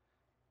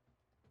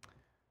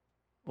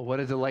What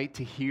a delight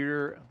to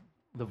hear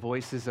the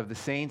voices of the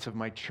saints of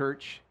my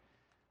church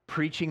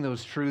preaching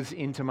those truths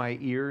into my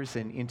ears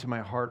and into my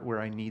heart where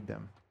I need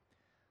them.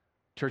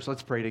 Church,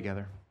 let's pray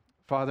together.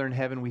 Father in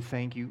heaven, we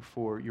thank you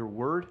for your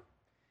word.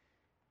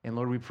 And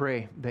Lord, we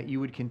pray that you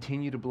would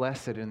continue to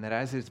bless it, and that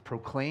as it's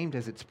proclaimed,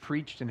 as it's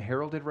preached and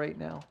heralded right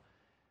now,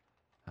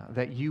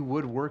 that you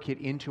would work it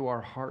into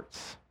our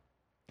hearts.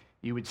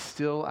 You would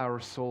still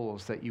our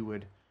souls, that you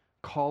would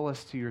call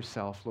us to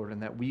yourself, Lord,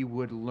 and that we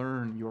would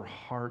learn your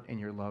heart and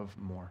your love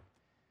more.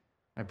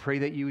 I pray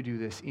that you would do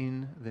this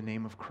in the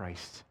name of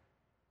Christ.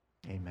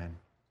 Amen.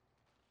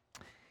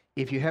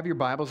 If you have your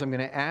Bibles, I'm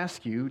going to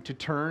ask you to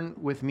turn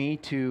with me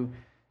to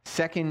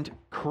 2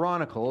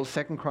 Chronicles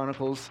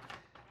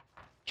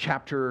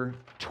chapter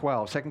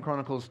 12. 2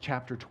 Chronicles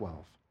chapter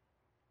 12.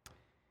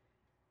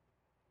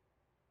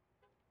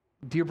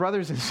 Dear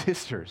brothers and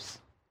sisters,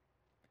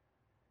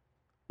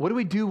 what do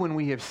we do when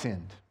we have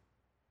sinned?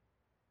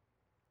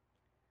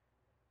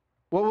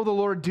 What will the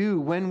Lord do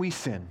when we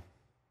sin?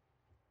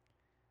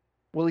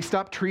 Will he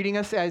stop treating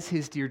us as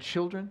his dear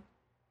children?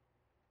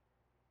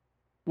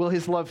 Will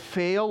his love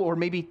fail or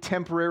maybe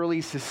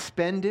temporarily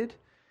suspended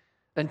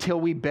until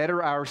we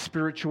better our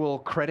spiritual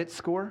credit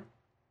score?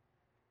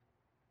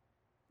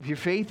 If your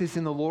faith is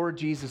in the Lord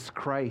Jesus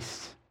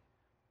Christ,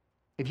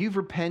 if you've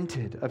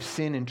repented of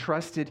sin and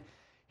trusted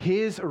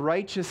his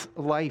righteous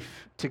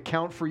life to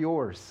count for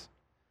yours,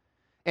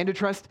 and to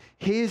trust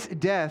his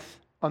death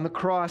on the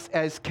cross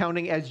as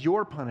counting as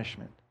your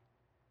punishment,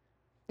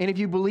 and if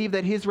you believe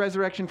that his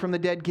resurrection from the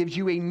dead gives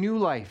you a new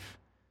life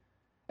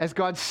as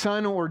God's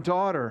son or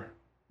daughter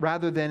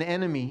rather than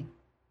enemy,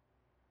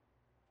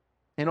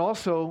 and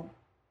also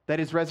that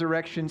his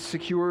resurrection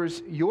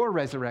secures your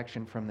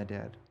resurrection from the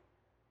dead.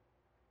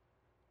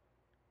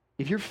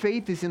 If your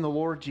faith is in the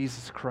Lord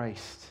Jesus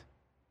Christ,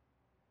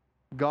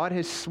 God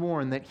has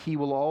sworn that he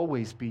will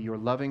always be your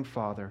loving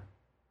Father,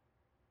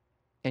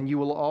 and you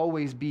will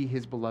always be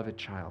his beloved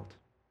child.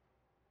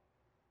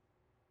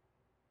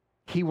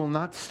 He will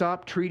not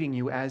stop treating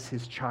you as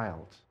his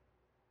child.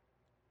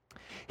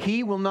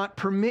 He will not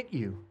permit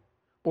you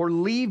or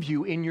leave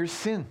you in your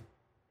sin.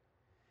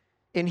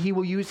 And he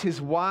will use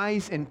his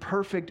wise and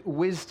perfect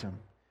wisdom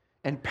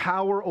and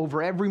power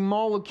over every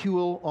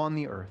molecule on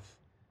the earth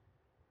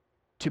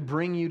to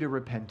bring you to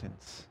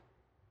repentance.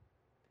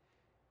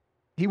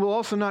 He will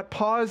also not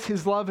pause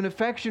his love and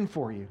affection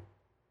for you,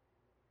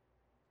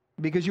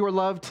 because you are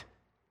loved,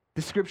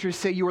 the scriptures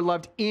say you are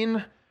loved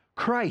in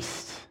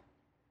Christ.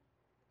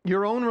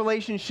 Your own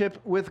relationship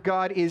with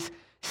God is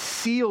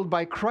sealed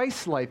by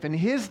Christ's life and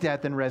his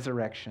death and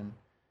resurrection,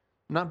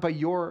 not by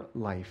your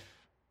life.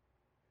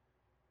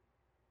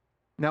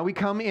 Now we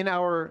come in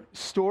our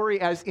story,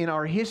 as in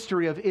our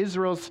history of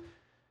Israel's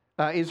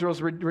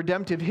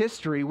redemptive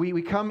history,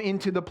 we come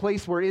into the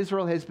place where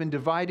Israel has been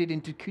divided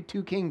into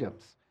two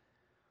kingdoms.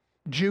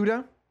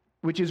 Judah,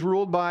 which is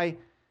ruled by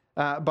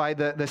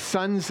the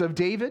sons of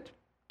David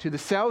to the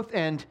south,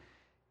 and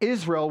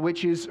Israel,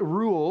 which is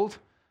ruled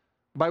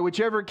by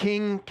whichever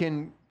king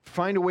can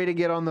find a way to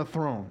get on the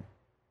throne.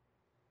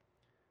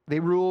 They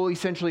rule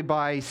essentially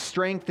by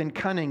strength and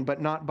cunning, but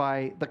not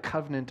by the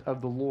covenant of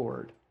the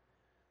Lord.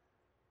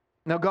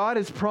 Now, God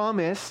has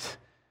promised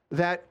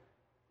that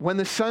when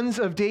the sons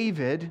of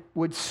David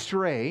would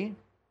stray,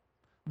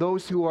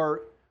 those who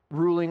are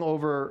ruling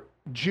over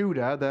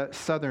Judah, the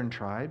southern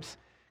tribes,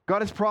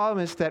 God has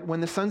promised that when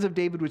the sons of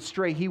David would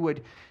stray, he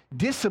would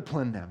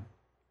discipline them.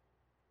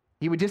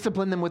 He would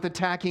discipline them with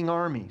attacking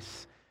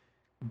armies,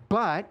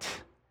 but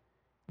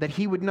that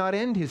he would not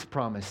end his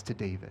promise to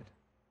David.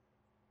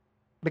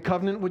 The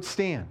covenant would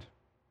stand.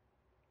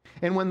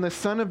 And when the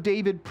son of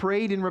David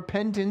prayed in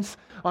repentance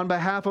on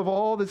behalf of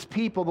all this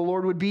people, the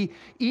Lord would be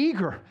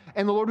eager,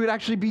 and the Lord would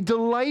actually be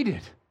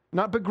delighted,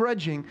 not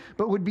begrudging,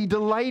 but would be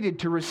delighted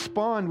to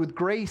respond with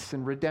grace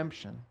and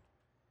redemption.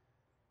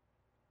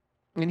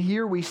 And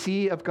here we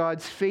see of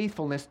God's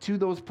faithfulness to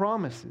those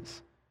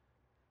promises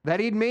that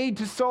he'd made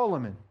to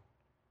Solomon.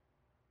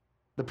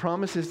 The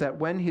promise is that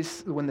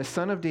when the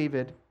son of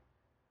David,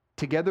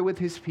 together with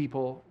his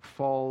people,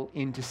 fall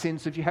into sin.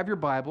 So if you have your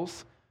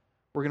Bibles,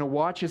 we're going to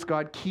watch as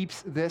God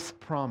keeps this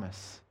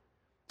promise.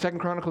 2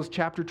 Chronicles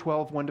chapter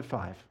 12,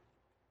 1-5.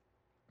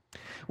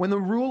 When the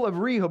rule of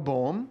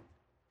Rehoboam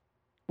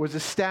was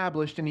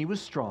established and he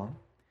was strong,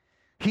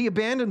 he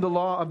abandoned the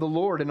law of the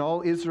Lord and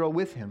all Israel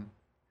with him.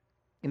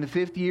 In the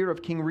 5th year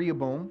of King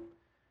Rehoboam,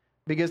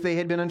 because they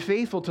had been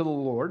unfaithful to the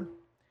Lord,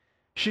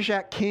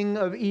 Shishak, king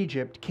of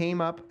Egypt,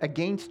 came up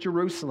against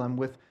Jerusalem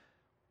with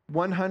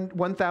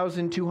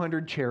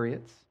 1,200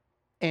 chariots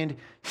and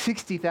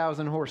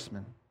 60,000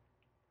 horsemen.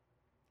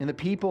 And the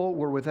people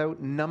were without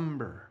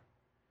number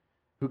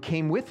who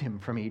came with him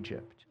from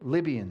Egypt,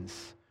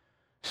 Libyans,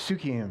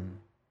 Sukkiim,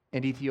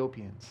 and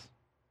Ethiopians.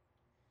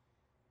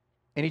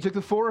 And he took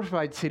the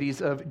fortified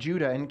cities of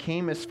Judah and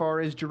came as far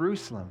as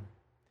Jerusalem.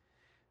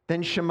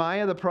 Then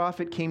Shemaiah the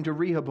prophet came to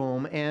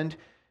Rehoboam and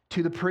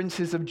to the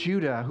princes of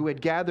Judah who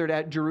had gathered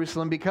at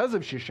Jerusalem because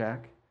of Shishak,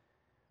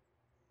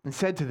 and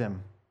said to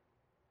them,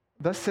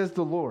 "Thus says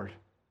the Lord,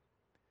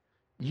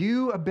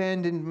 You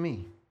abandoned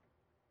me,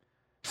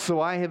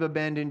 so I have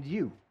abandoned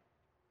you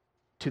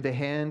to the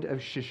hand of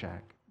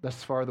Shishak.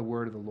 Thus far the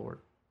word of the Lord.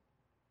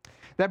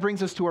 That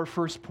brings us to our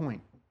first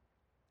point.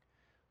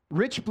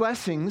 Rich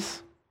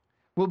blessings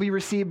will be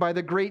received by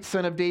the great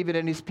Son of David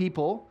and his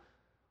people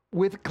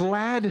with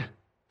glad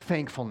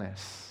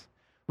thankfulness.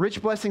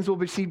 Rich blessings will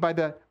be received by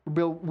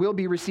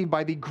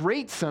the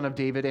great Son of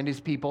David and his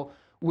people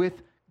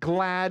with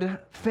glad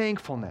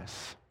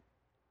thankfulness.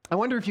 I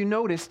wonder if you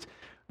noticed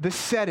the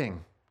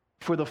setting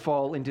for the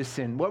fall into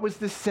sin. What was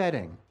the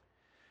setting?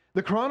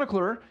 The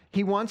chronicler,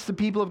 he wants the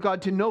people of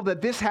God to know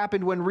that this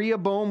happened when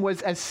Rehoboam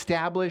was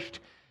established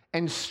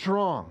and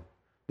strong.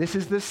 This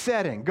is the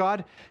setting.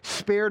 God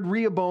spared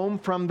Rehoboam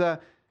from the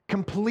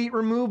complete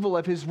removal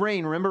of his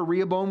reign. Remember,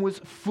 Rehoboam was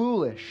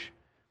foolish.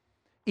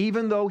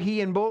 Even though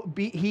he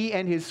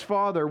and his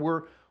father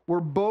were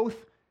both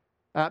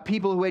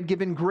people who had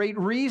given great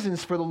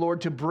reasons for the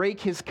Lord to break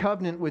his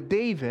covenant with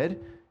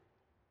David,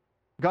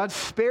 God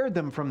spared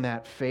them from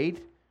that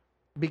fate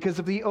because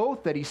of the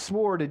oath that he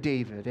swore to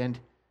David and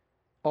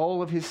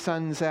all of his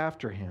sons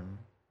after him.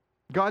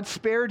 God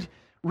spared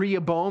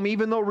Rehoboam,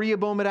 even though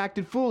Rehoboam had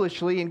acted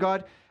foolishly, and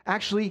God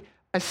actually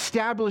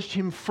established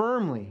him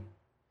firmly.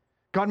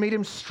 God made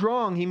him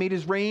strong. He made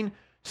his reign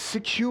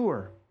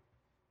secure.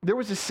 There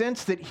was a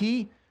sense that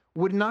he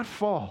would not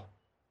fall.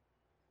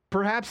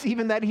 Perhaps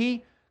even that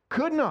he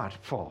could not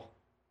fall.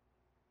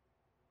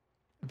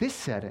 This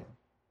setting,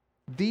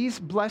 these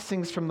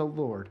blessings from the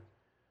Lord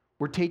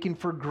were taken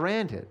for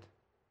granted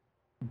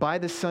by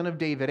the Son of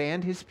David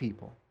and his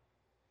people.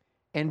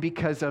 And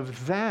because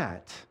of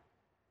that,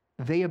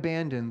 they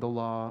abandoned the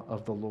law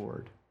of the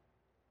Lord.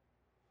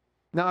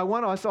 Now, I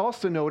want us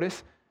also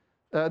notice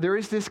there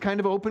is this kind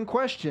of open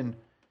question.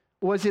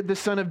 Was it the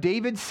Son of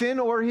David's sin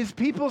or his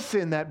people's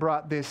sin that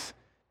brought this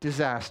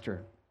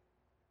disaster?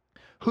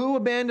 Who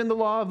abandoned the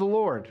law of the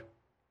Lord?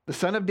 The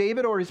Son of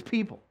David or his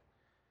people?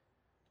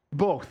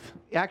 Both.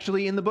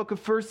 Actually, in the book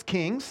of 1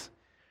 Kings,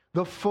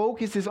 the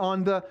focus is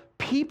on the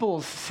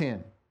people's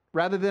sin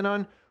rather than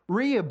on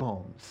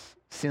Rehoboam's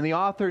sin. The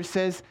author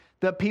says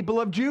the people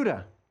of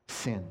Judah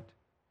sinned.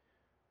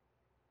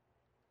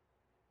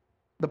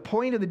 The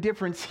point of the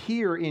difference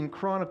here in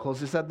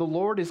Chronicles is that the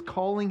Lord is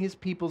calling his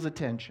people's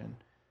attention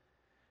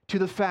to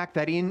the fact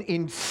that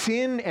in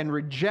sin and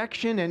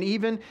rejection and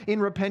even in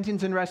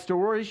repentance and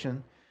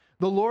restoration,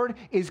 the Lord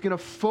is going to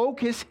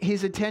focus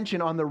his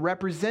attention on the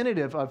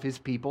representative of his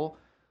people,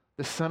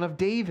 the Son of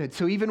David.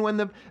 So even when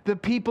the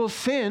people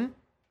sin,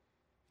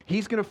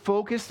 he's going to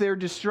focus their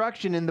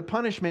destruction and the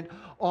punishment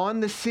on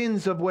the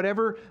sins of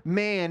whatever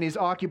man is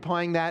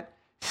occupying that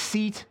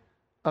seat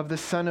of the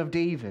Son of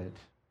David.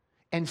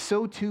 And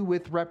so too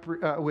with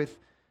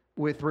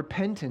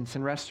repentance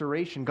and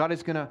restoration. God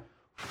is going to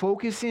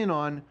focus in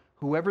on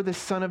whoever the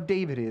Son of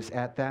David is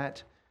at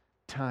that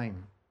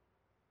time.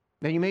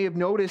 Now you may have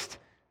noticed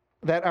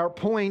that our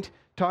point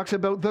talks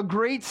about the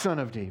great Son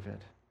of David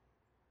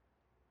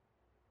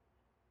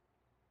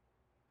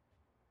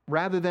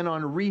rather than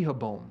on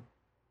Rehoboam.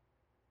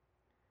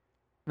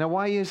 Now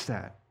why is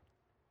that?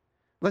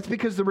 That's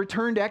because the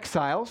returned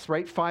exiles,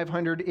 right,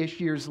 500-ish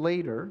years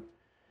later,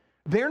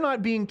 they're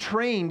not being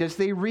trained as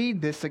they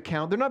read this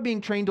account. They're not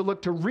being trained to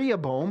look to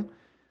Rehoboam,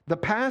 the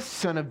past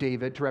son of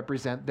David, to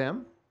represent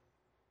them.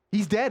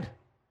 He's dead.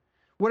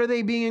 What are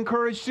they being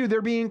encouraged to?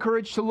 They're being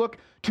encouraged to look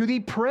to the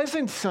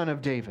present son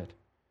of David.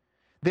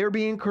 They're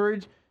being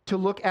encouraged to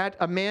look at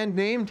a man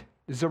named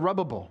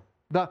Zerubbabel,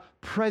 the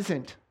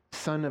present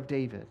son of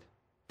David,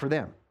 for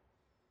them.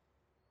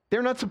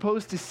 They're not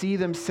supposed to see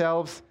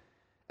themselves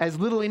as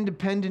little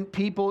independent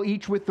people,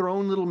 each with their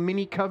own little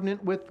mini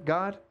covenant with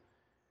God.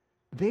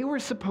 They were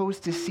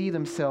supposed to see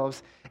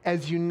themselves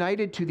as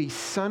united to the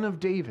Son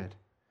of David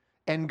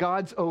and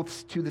God's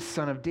oaths to the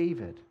Son of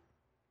David.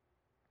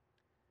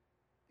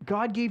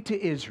 God gave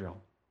to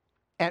Israel,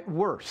 at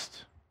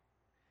worst,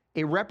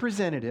 a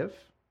representative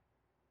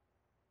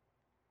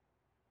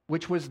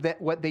which was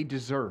what they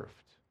deserved,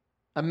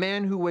 a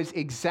man who was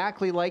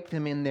exactly like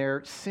them in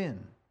their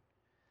sin.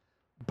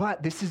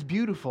 But this is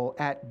beautiful.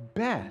 At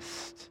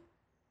best,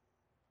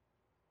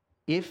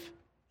 if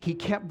he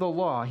kept the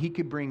law, he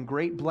could bring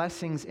great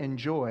blessings and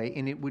joy,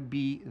 and it would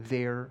be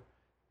their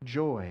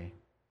joy.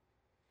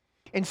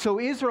 And so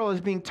Israel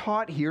is being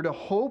taught here to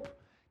hope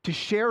to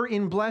share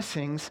in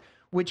blessings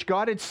which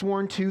God had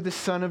sworn to the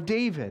Son of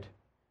David.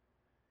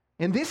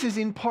 And this is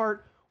in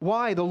part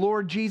why the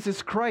Lord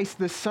Jesus Christ,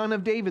 the Son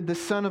of David, the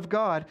Son of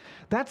God,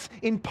 that's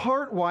in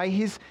part why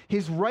his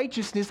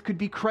righteousness could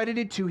be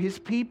credited to his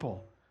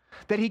people,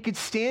 that he could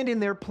stand in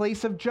their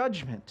place of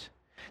judgment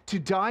to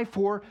die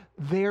for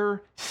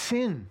their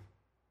sin.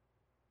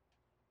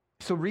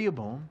 So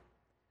Rehoboam,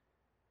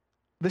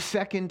 the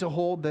second to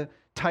hold the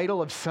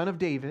title of Son of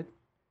David,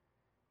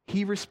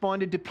 he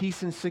responded to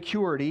peace and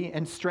security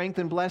and strength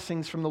and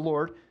blessings from the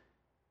Lord.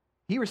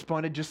 He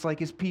responded just like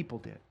his people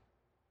did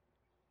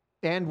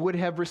and would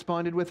have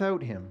responded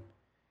without him.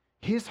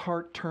 His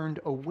heart turned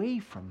away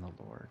from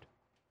the Lord.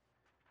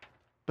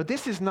 But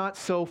this is not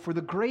so for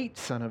the great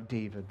Son of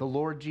David, the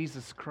Lord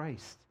Jesus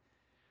Christ.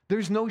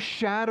 There's no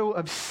shadow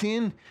of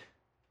sin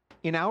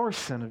in our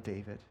Son of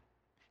David.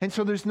 And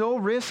so there's no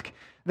risk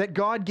that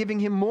God giving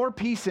him more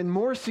peace and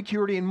more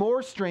security and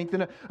more strength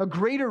and a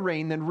greater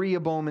reign than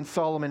Rehoboam and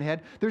Solomon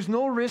had. There's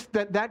no risk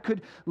that that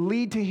could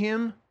lead to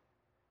him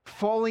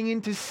falling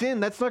into sin.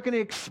 That's not going to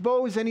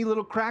expose any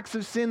little cracks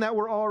of sin that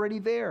were already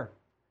there.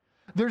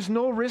 There's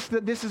no risk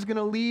that this is going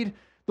to lead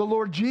the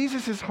Lord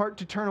Jesus' heart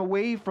to turn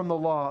away from the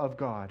law of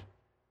God.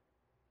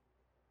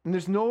 And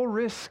there's no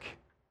risk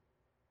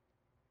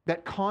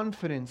that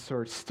confidence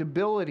or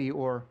stability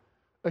or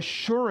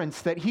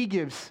assurance that he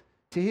gives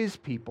to his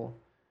people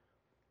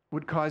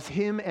would cause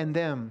him and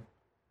them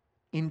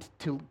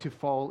to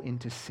fall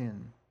into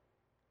sin.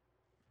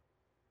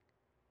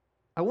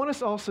 I want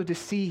us also to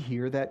see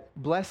here that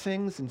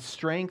blessings and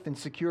strength and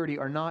security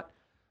are not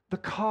the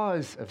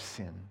cause of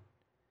sin.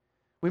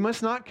 We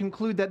must not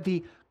conclude that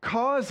the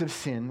cause of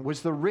sin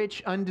was the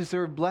rich,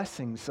 undeserved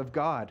blessings of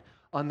God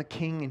on the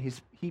king and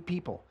his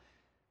people.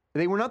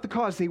 They were not the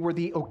cause, they were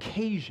the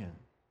occasion.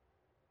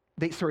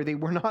 They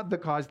were not the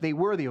cause, they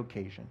were the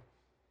occasion.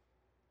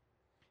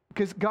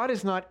 Because God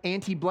is not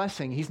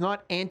anti-blessing. He's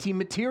not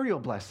anti-material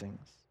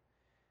blessings.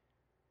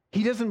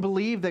 He doesn't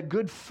believe that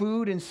good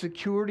food and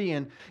security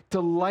and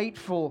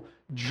delightful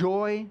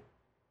joy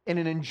and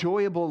an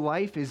enjoyable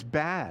life is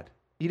bad.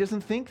 He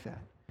doesn't think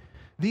that.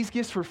 These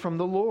gifts were from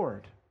the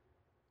Lord.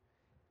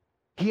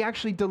 He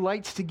actually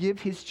delights to give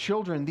his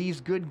children these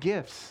good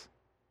gifts.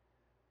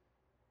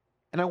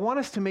 And I want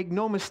us to make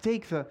no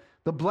mistake, the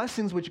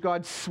blessings which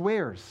God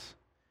swears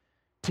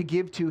to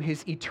give to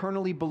his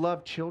eternally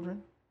beloved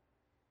children,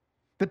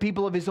 the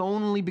people of his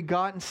only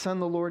begotten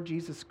Son, the Lord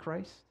Jesus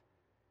Christ.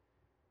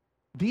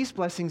 These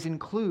blessings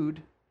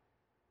include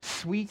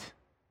sweet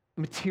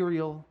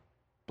material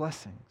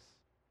blessings.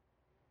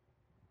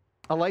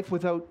 A life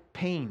without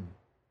pain,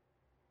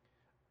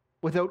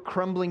 without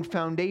crumbling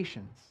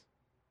foundations,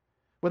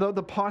 without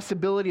the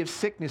possibility of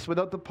sickness,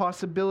 without the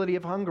possibility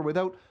of hunger,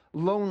 without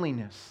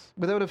loneliness,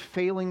 without a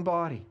failing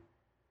body.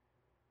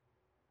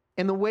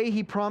 And the way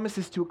he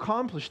promises to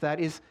accomplish that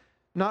is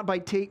not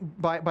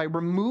by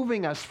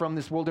removing us from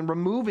this world and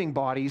removing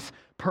bodies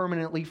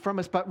permanently from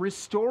us, but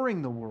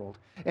restoring the world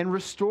and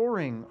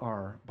restoring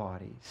our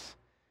bodies.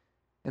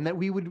 And that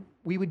we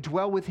would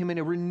dwell with him in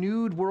a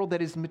renewed world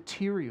that is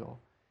material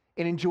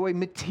and enjoy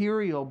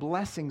material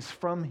blessings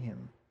from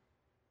him.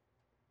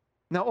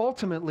 Now,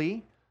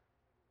 ultimately,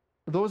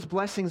 those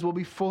blessings will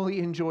be fully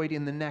enjoyed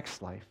in the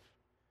next life.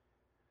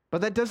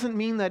 But that doesn't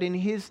mean that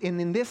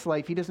in this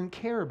life he doesn't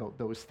care about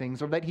those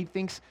things or that he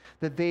thinks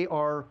that they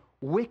are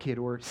wicked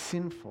or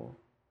sinful.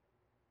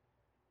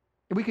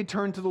 And we could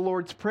turn to the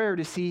Lord's Prayer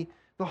to see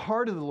the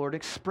heart of the Lord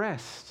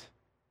expressed.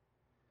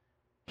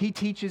 He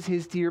teaches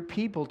his dear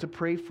people to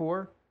pray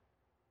for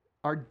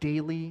our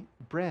daily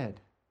bread.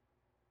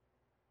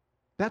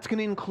 That's going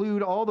to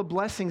include all the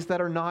blessings that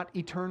are not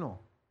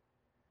eternal,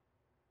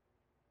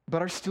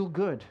 but are still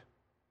good.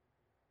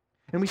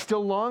 And we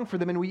still long for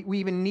them, and we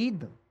even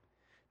need them.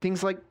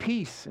 Things like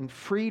peace and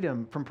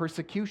freedom from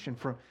persecution,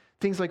 from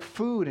things like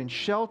food and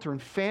shelter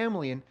and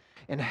family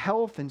and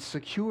health and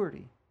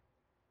security.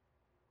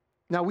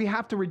 Now, we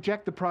have to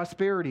reject the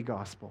prosperity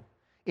gospel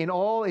in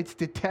all its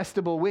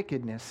detestable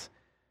wickedness,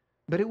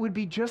 but it would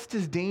be just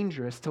as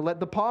dangerous to let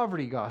the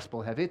poverty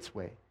gospel have its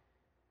way.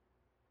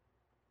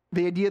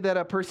 The idea that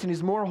a person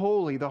is more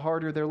holy the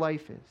harder their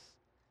life is.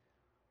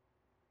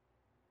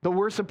 The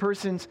worse a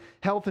person's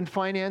health and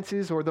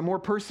finances, or the more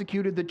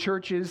persecuted the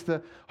church is,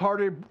 the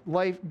harder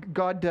life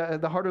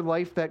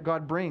that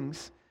God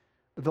brings,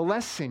 the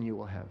less sin you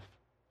will have.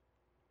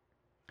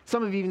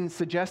 Some have even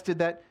suggested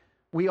that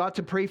we ought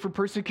to pray for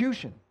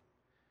persecution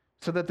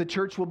so that the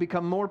church will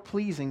become more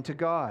pleasing to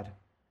God.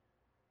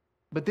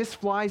 But this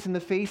flies in the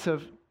face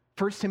of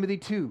 1 Timothy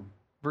 2,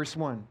 verse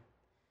 1.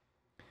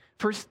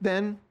 First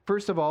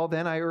of all,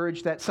 I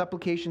urge that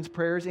supplications,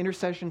 prayers,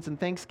 intercessions, and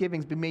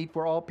thanksgivings be made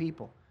for all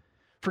people,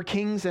 for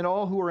kings and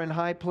all who are in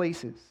high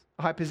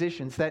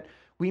positions, that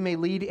we may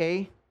lead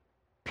a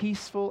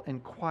peaceful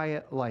and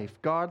quiet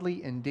life,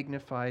 godly and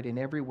dignified in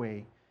every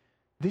way.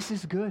 This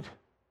is good,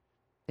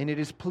 and it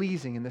is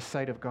pleasing in the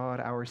sight of God,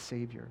 our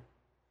Savior.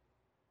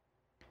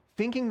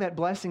 Thinking that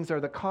blessings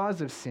are the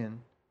cause of sin,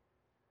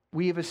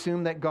 we have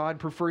assumed that God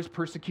prefers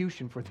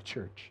persecution for the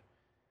church.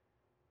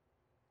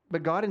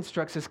 But God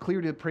instructs us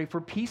clearly to pray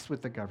for peace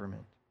with the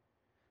government,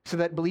 so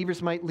that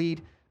believers might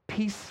lead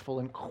peaceful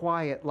and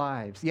quiet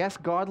lives. Yes,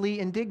 godly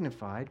and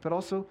dignified, but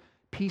also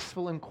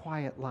peaceful and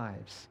quiet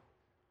lives.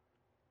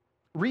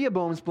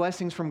 Rehoboam's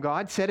blessings from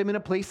God set him in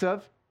a place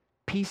of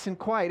peace and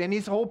quiet, and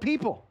his whole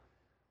people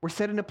were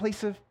set in a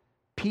place of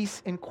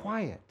peace and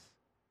quiet.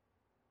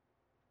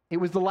 It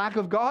was the lack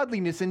of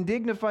godliness and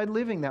dignified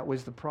living that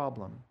was the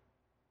problem.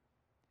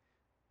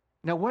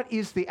 Now, what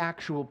is the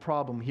actual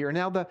problem here?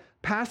 Now, the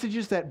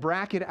passages that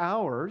bracket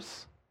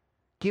ours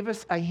give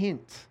us a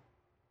hint.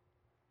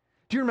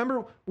 Do you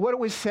remember what it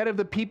was said of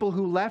the people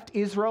who left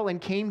Israel and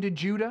came to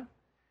Judah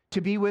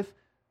to be with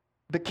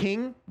the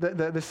king,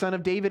 the son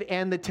of David,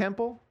 and the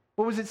temple?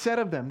 What was it said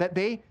of them? That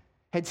they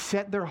had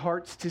set their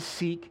hearts to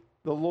seek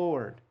the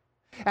Lord.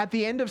 At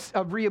the end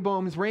of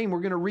Rehoboam's reign, we're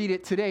going to read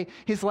it today,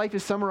 his life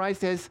is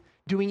summarized as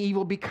doing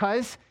evil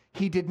because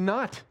he did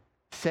not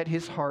set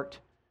his heart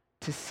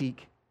to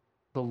seek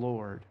the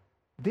Lord.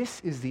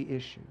 This is the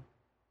issue.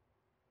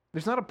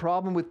 There's not a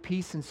problem with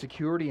peace and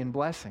security and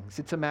blessings.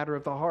 It's a matter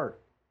of the heart.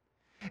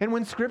 And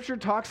when Scripture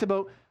talks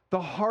about the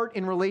heart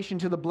in relation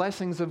to the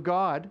blessings of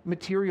God,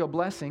 material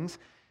blessings,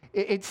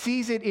 it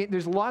sees it,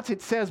 there's lots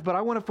it says, but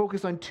I want to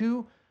focus on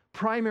two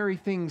primary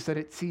things that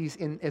it sees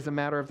as a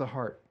matter of the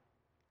heart.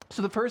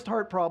 So the first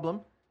heart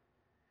problem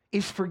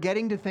is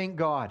forgetting to thank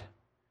God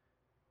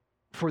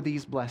for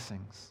these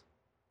blessings.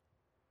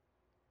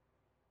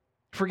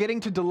 Forgetting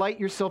to delight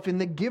yourself in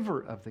the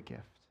giver of the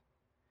gift.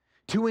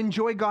 To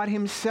enjoy God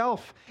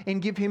himself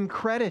and give him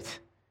credit.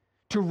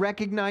 To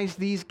recognize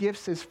these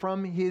gifts as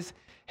from his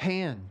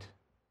hand.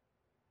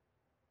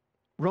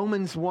 In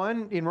Romans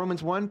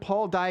 1,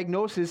 Paul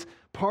diagnoses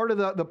part of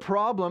the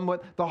problem,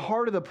 the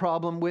heart of the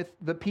problem with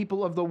the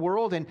people of the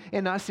world,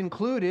 and us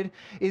included,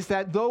 is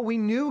that though we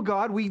knew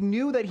God, we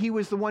knew that he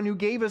was the one who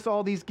gave us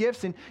all these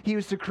gifts, and he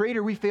was the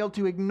creator, we failed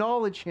to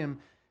acknowledge him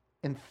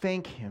and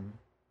thank him.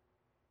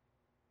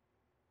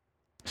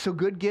 So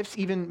good gifts,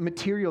 even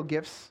material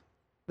gifts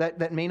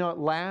that may not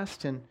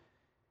last, and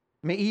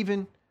may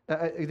even,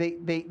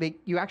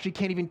 you actually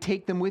can't even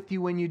take them with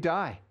you when you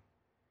die.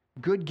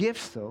 Good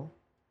gifts, though,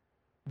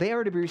 they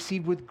are to be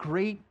received with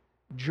great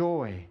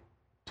joy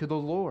to the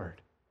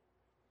Lord.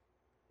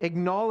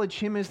 Acknowledge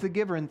him as the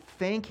giver and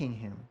thanking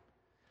him.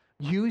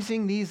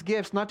 Using these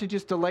gifts, not to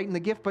just delight in the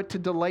gift, but to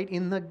delight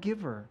in the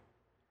giver.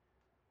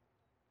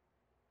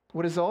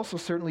 What is also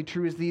certainly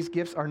true is these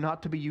gifts are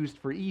not to be used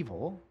for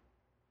evil.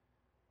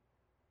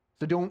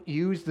 So don't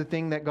use the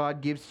thing that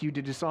God gives you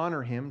to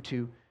dishonor him,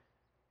 to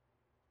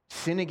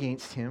sin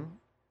against him.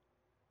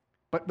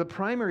 But the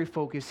primary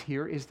focus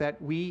here is that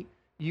we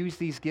use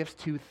these gifts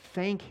to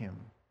thank him.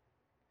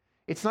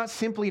 It's not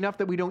simply enough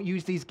that we don't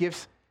use these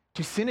gifts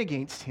to sin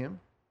against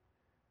him,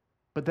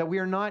 but that we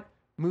are not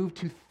moved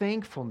to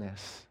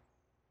thankfulness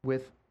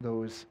with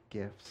those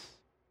gifts.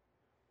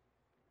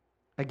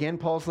 Again,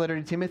 Paul's letter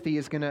to Timothy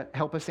is going to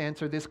help us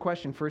answer this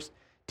question. 1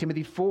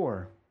 Timothy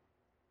 4.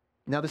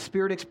 Now the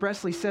Spirit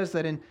expressly says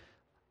that in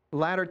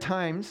latter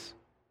times,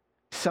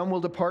 some will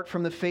depart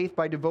from the faith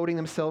by devoting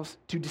themselves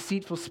to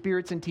deceitful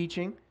spirits and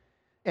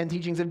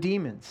teachings of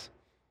demons,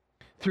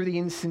 through the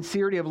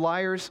insincerity of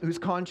liars whose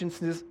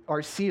consciences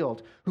are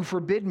sealed, who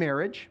forbid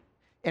marriage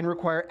and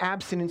require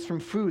abstinence from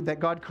food that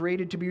God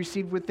created to be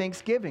received with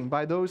thanksgiving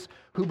by those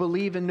who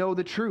believe and know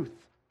the truth.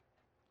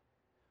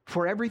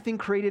 For everything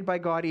created by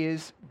God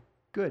is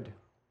good,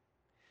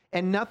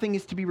 and nothing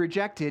is to be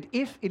rejected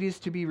if it is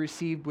to be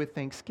received with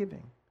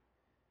thanksgiving.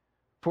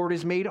 For it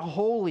is made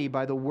holy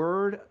by the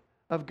word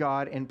of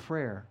God and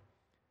prayer.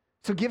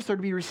 So gifts are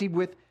to be received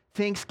with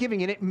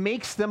thanksgiving, and it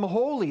makes them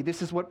holy.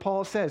 This is what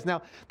Paul says.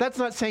 Now, that's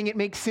not saying it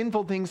makes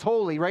sinful things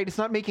holy, right? It's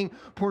not making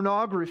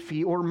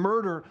pornography or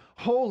murder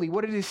holy.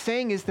 What it is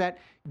saying is that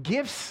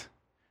gifts,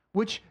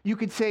 which you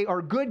could say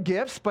are good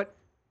gifts, but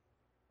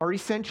are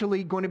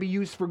essentially going to be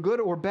used for good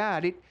or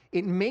bad,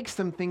 it makes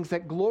them things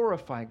that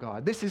glorify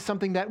God. This is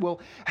something that will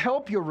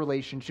help your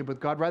relationship with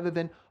God rather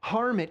than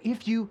harm it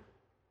if you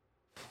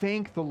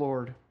thank the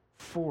Lord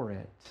for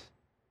it.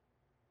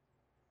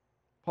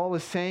 Paul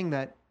is saying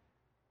that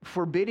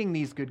forbidding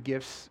these good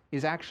gifts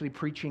is actually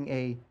preaching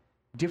a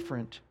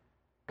different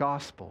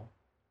gospel.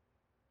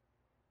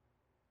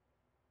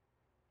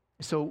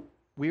 So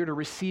we are to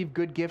receive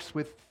good gifts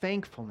with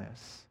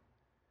thankfulness,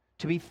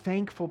 to be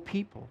thankful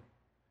people.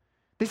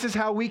 This is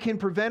how we can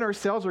prevent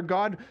ourselves, or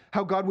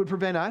how God would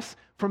prevent us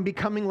from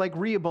becoming like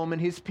Rehoboam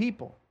and his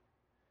people.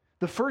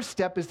 The first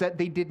step is that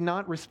they did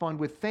not respond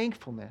with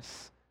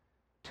thankfulness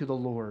to the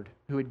Lord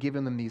who had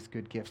given them these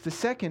good gifts. The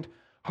second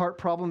heart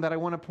problem that I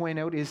want to point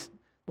out is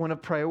one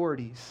of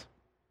priorities.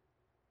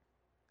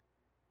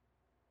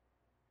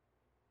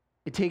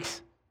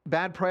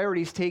 Bad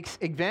priorities takes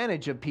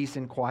advantage of peace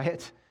and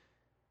quiet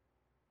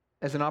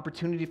as an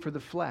opportunity for the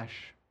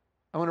flesh.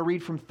 I want to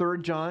read from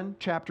 3 John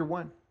chapter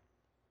 1.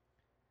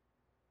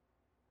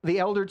 The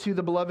elder to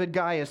the beloved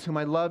Gaius, whom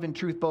I love in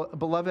truth,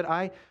 beloved,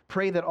 I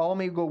pray that all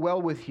may go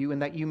well with you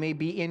and that you may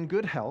be in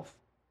good health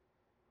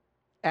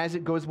as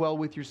it goes well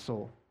with your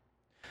soul.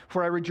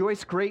 For I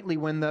rejoice greatly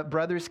when the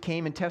brothers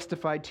came and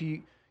testified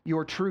to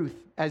your truth,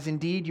 as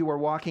indeed you are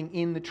walking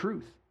in the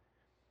truth.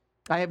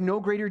 I have no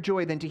greater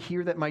joy than to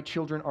hear that my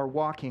children are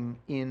walking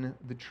in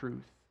the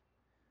truth.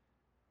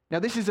 Now,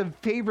 this is a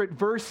favorite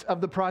verse of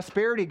the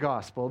prosperity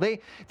gospel. They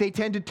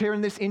tend to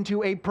turn this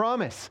into a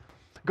promise.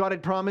 God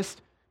had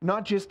promised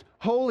not just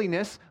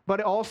holiness, but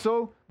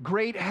also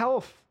great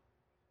health.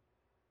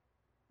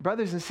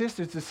 Brothers and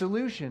sisters, the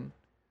solution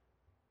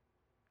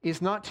is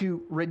not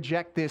to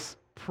reject this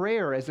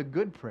prayer as a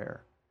good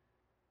prayer,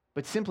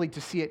 but simply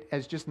to see it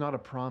as just not a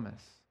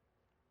promise.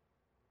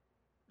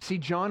 See,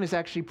 John is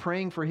actually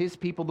praying for his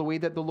people the way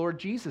that the Lord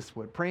Jesus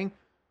would, praying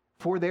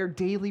for their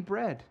daily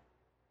bread.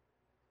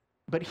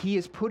 But he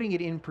is putting it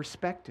in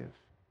perspective.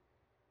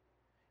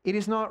 It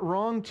is not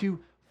wrong to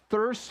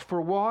thirst for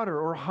water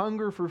or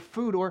hunger for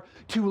food or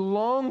to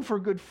long for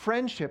good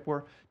friendship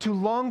or to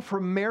long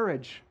for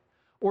marriage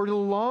or to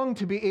long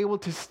to be able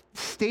to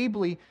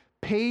stably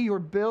pay your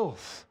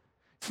bills.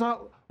 It's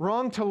not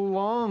wrong to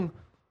long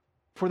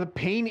for the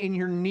pain in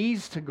your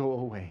knees to go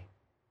away.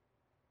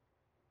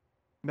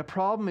 And the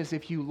problem is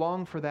if you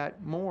long for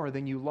that more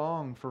than you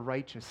long for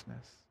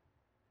righteousness.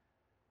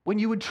 When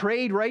you would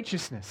trade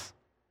righteousness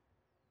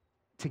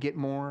to get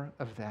more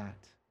of that.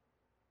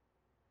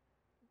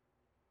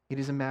 It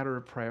is a matter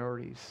of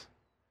priorities.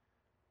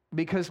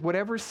 Because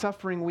whatever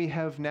suffering we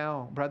have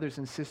now, brothers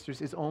and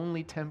sisters, is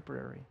only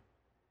temporary.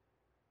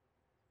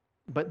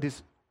 But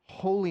this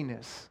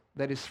holiness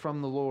that is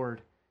from the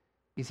Lord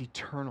is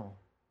eternal.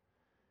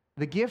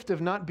 The gift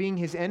of not being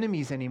his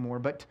enemies anymore,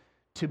 but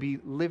to be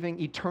living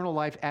eternal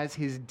life as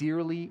his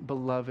dearly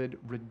beloved,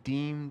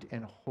 redeemed,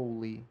 and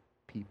holy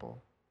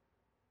people.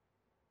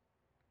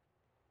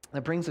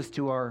 That brings us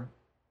to our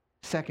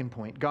second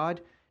point.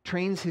 God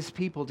trains his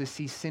people to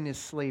see sin as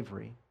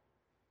slavery.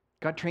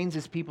 God trains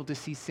his people to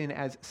see sin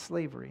as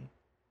slavery.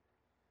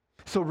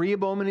 So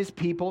Rehoboam and his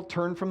people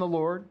turned from the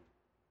Lord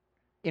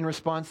in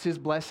response to his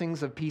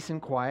blessings of peace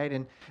and quiet.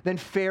 And then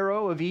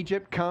Pharaoh of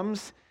Egypt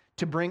comes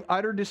to bring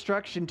utter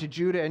destruction to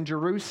Judah and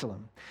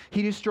Jerusalem.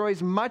 He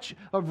destroys much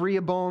of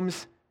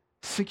Rehoboam's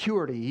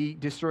security. He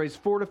destroys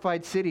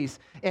fortified cities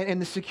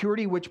and the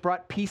security which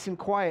brought peace and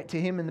quiet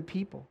to him and the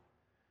people.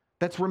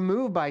 That's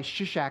removed by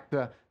Shishak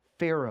the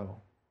Pharaoh.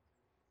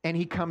 And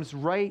he comes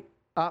right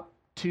up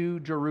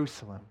to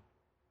Jerusalem.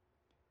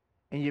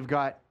 And you've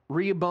got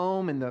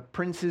Rehoboam and the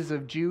princes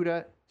of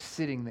Judah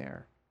sitting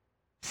there,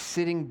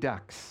 sitting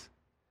ducks.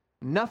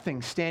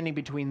 Nothing standing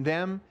between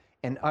them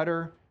and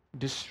utter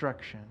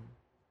destruction.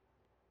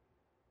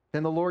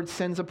 Then the Lord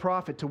sends a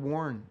prophet to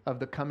warn of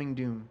the coming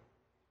doom.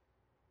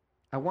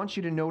 I want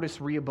you to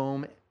notice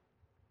Rehoboam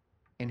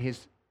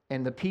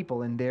and the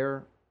people in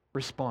their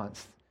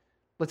response.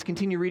 Let's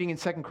continue reading in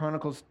 2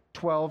 Chronicles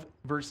 12,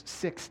 verse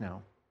 6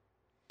 now.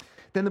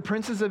 Then the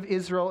princes of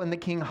Israel and the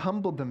king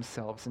humbled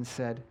themselves and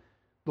said,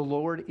 "The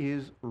Lord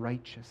is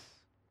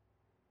righteous."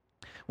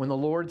 When the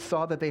Lord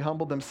saw that they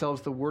humbled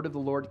themselves, the word of the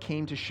Lord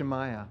came to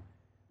Shemaiah.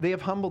 They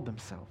have humbled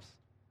themselves.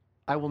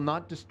 I will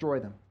not destroy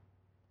them,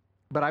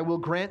 but I will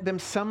grant them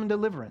some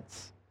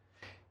deliverance.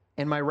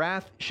 And my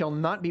wrath shall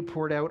not be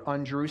poured out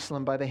on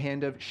Jerusalem by the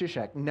hand of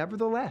Shishak.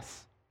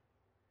 Nevertheless,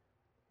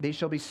 they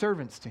shall be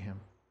servants to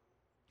him,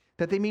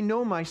 that they may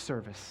know my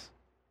service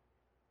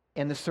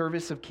and the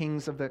service of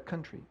kings of the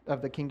country,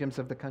 of the kingdoms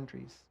of the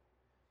countries.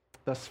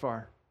 Thus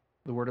far,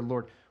 the word of the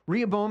Lord.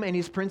 Rehoboam and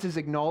his princes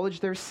acknowledge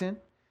their sin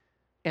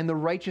and the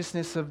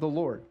righteousness of the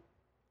Lord.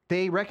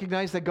 They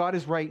recognize that God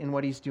is right in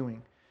what he's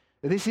doing.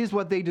 This is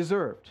what they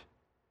deserved.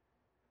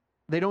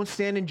 They don't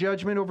stand in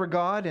judgment over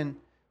God and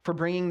for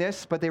bringing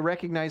this, but they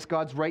recognize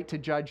God's right to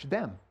judge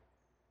them.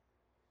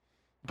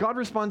 God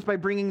responds by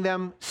bringing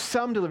them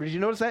some deliverance.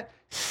 You notice that?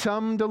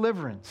 Some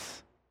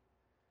deliverance.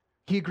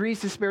 He agrees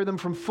to spare them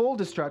from full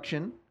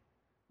destruction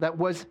that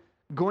was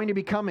going to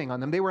be coming on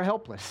them. They were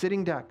helpless,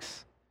 sitting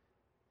ducks.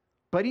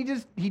 But he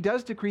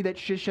does decree that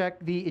Shishak,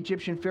 the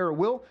Egyptian Pharaoh,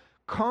 will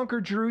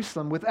conquer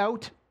Jerusalem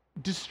without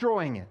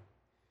destroying it,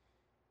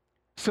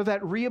 so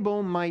that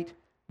Rehoboam might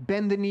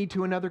bend the knee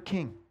to another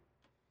king,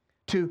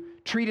 to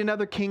treat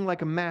another king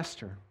like a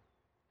master.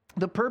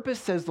 The purpose,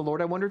 says the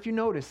Lord, I wonder if you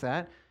notice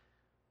that,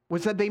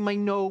 was that they might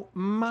know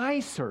my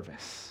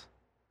service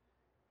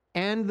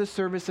and the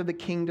service of the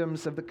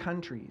kingdoms of the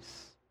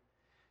countries.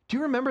 Do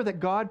you remember that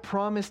God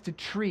promised to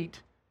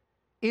treat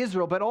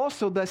Israel, but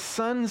also the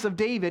sons of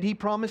David? He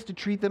promised to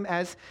treat them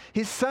as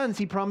his sons.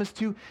 He promised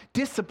to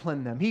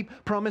discipline them. He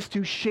promised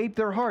to shape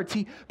their hearts.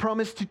 He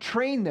promised to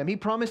train them. He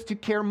promised to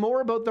care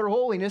more about their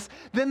holiness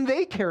than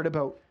they cared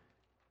about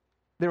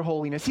their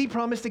holiness. He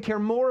promised to care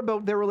more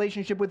about their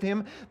relationship with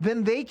him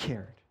than they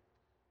cared.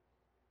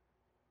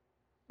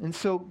 And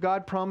so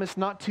God promised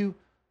not to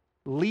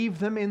leave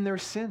them in their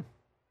sin,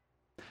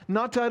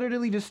 not to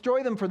utterly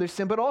destroy them for their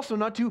sin, but also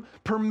not to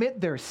permit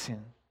their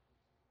sin.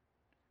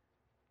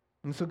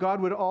 And so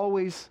God would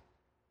always,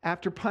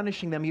 after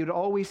punishing them, he would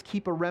always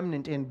keep a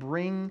remnant and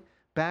bring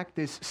back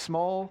this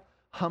small,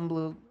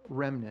 humble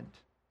remnant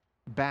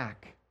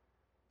back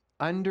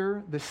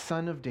under the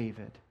Son of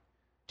David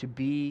to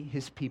be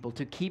his people,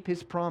 to keep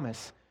his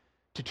promise,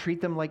 to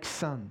treat them like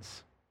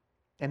sons,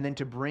 and then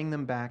to bring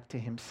them back to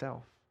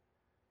himself.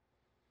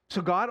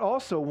 So God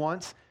also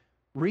wants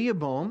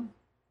Rehoboam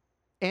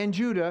and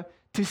Judah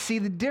to see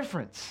the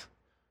difference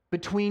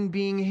between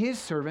being his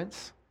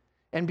servants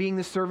and being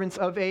the servants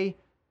of a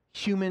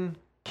human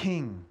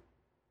king.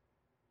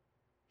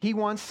 He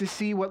wants to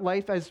see what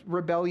life as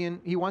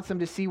rebellion, he wants them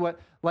to see what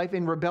life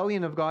in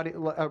rebellion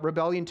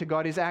to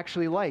God is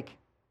actually like.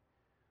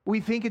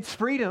 We think it's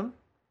freedom.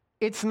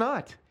 It's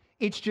not.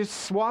 It's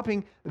just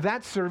swapping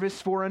that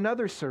service for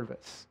another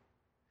service.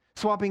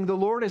 Swapping the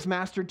Lord as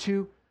master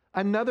to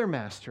another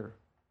master.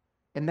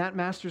 And that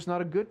master is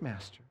not a good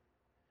master.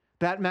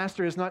 That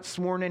master has not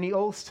sworn any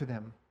oaths to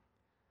them.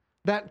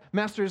 That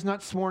master has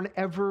not sworn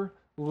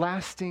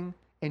everlasting,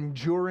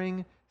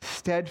 enduring,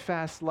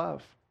 steadfast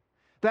love.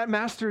 That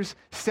master's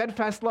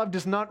steadfast love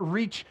does not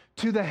reach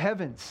to the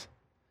heavens.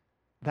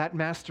 That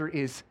master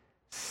is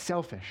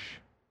selfish.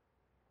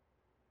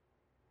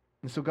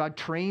 And so God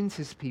trains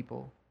his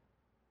people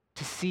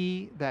to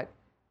see that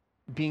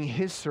being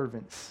his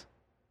servants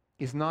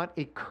is not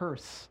a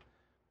curse,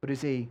 but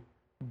is a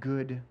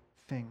good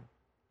thing.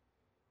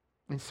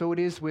 And so it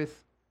is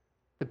with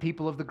the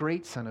people of the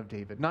great son of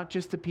David, not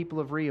just the people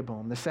of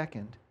Rehoboam, the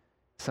second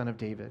son of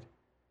David.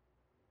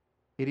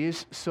 It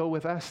is so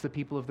with us, the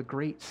people of the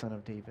great son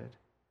of David,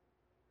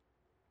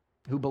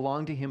 who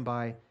belong to him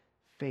by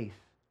faith.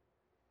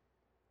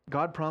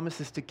 God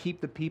promises to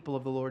keep the people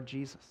of the Lord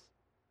Jesus.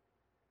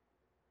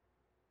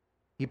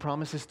 He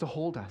promises to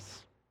hold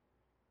us.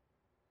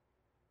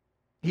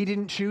 He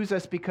didn't choose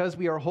us because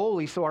we are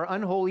holy, so our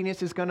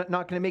unholiness is not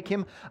going to make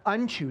him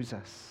unchoose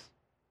us.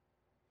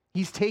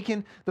 He's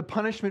taken the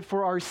punishment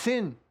for our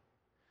sin,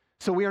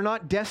 so we are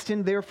not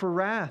destined there for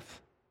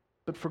wrath,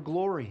 but for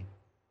glory,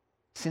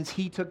 since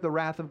he took the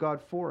wrath of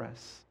God for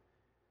us.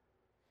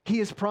 He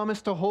has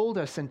promised to hold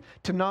us and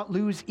to not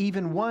lose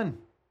even one.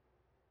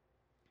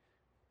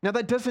 Now,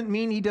 that doesn't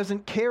mean he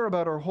doesn't care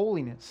about our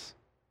holiness.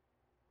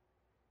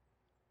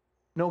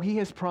 No, he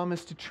has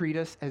promised to treat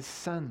us as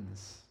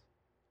sons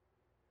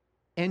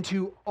and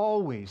to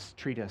always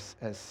treat us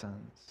as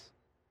sons.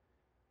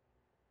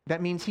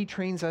 That means he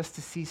trains us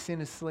to see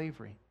sin as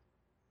slavery.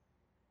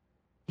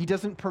 He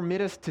doesn't permit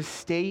us to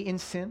stay in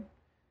sin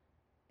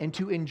and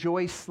to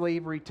enjoy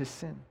slavery to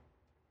sin.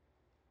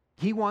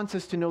 He wants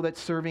us to know that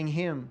serving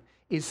him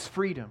is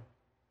freedom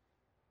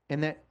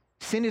and that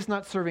sin is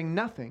not serving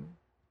nothing.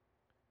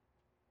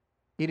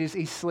 It is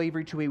a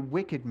slavery to a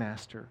wicked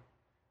master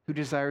who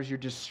desires your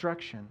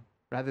destruction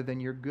rather than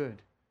your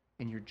good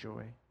and your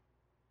joy.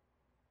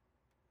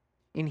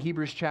 In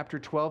Hebrews chapter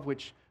 12,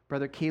 which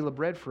Brother Caleb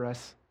read for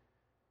us,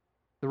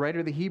 the writer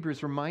of the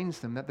Hebrews reminds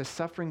them that the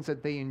sufferings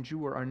that they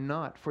endure are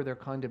not for their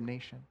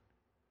condemnation,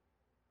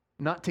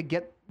 not to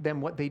get them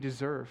what they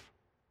deserve,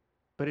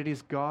 but it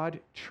is God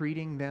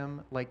treating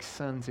them like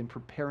sons and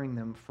preparing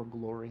them for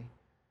glory.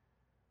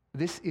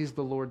 This is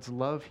the Lord's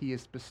love he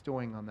is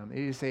bestowing on them.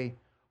 It is a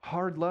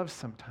hard love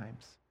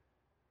sometimes,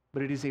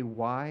 but it is a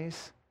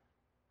wise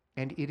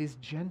and it is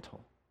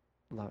gentle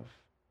love.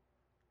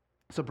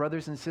 So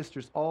brothers and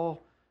sisters,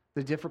 all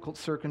the difficult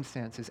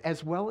circumstances,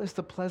 as well as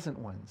the pleasant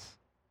ones,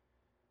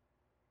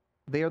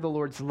 they are the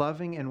Lord's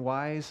loving and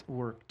wise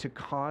work to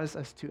cause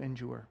us to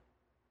endure,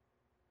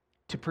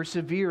 to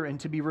persevere and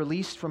to be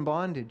released from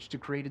bondage to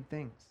created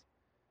things,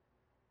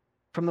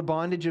 from the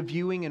bondage of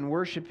viewing and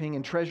worshiping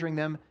and treasuring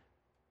them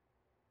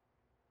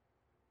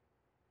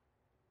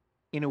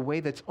in a way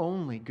that's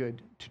only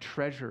good to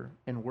treasure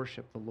and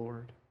worship the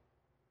Lord.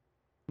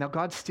 Now,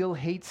 God still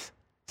hates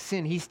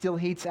sin. He still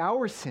hates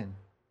our sin.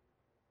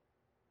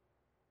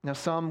 Now,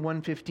 Psalm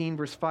 115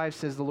 verse 5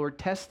 says, "The Lord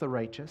tests the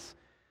righteous,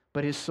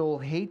 but his soul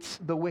hates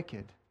the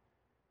wicked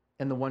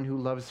and the one who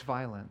loves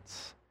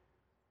violence."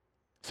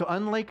 So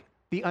unlike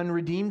the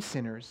unredeemed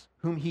sinners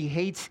whom he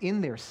hates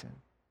in their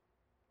sin,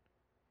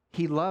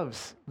 he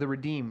loves the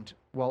redeemed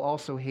while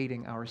also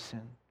hating our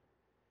sin.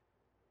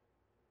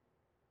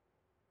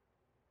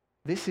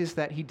 This is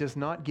that he does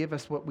not give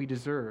us what we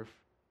deserve,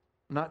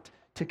 not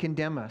to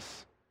condemn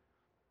us,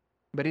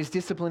 but his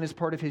discipline is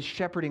part of his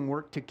shepherding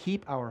work to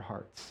keep our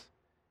hearts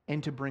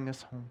and to bring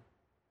us home.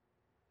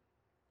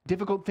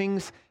 Difficult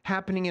things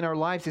happening in our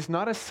lives is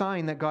not a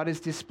sign that God is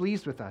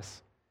displeased with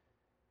us.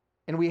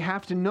 And we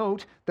have to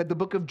note that the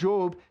book of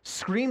Job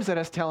screams at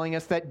us, telling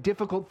us that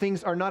difficult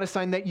things are not a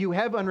sign that you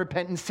have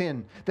unrepentant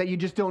sin that you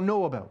just don't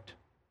know about.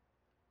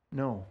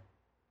 No.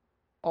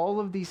 All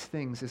of these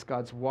things is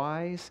God's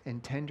wise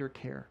and tender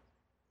care.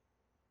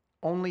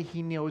 Only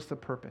he knows the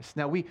purpose.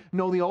 Now we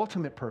know the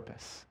ultimate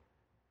purpose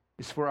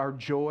is for our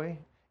joy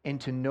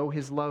and to know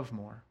his love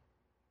more.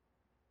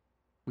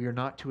 We are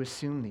not to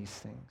assume these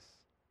things.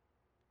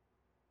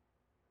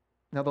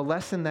 Now the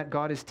lesson that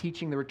God is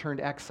teaching the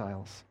returned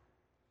exiles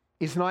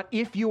is not,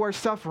 if you are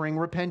suffering,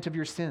 repent of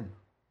your sin.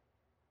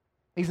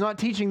 He's not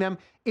teaching them,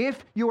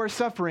 if you are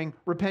suffering,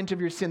 repent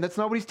of your sin. That's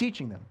not what he's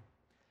teaching them.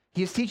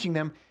 He is teaching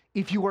them,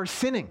 if you are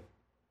sinning,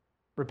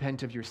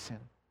 repent of your sin.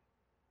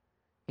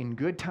 In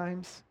good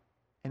times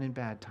and in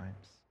bad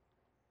times.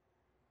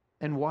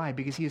 And why?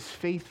 Because he is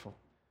faithful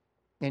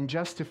and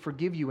just to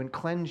forgive you and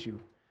cleanse you.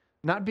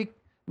 Not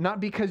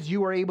because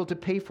you are able to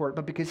pay for it,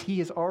 but because he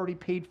has already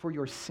paid for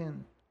your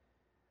sin.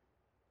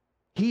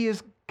 He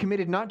is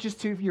committed not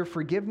just to your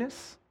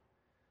forgiveness,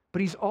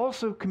 but he's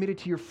also committed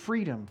to your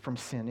freedom from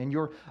sin and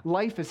your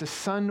life as a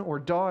son or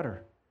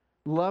daughter,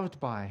 loved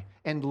by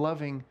and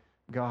loving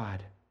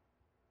God.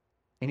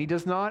 And he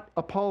does not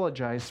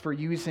apologize for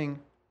using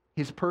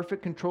his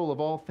perfect control of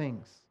all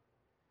things.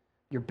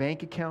 Your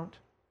bank account,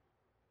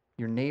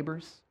 your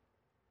neighbors,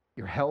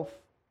 your health,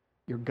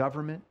 your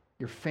government,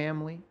 your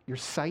family, your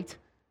sight,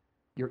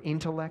 your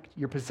intellect,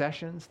 your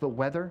possessions, the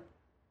weather.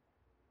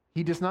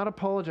 He does not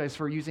apologize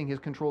for using his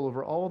control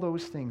over all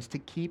those things to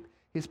keep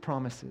his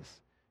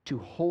promises, to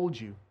hold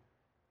you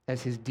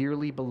as his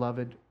dearly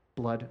beloved,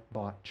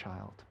 blood-bought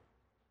child.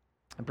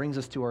 That brings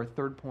us to our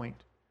third point.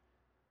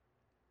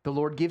 The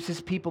Lord gives his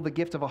people the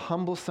gift of a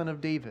humble son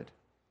of David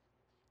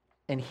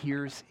and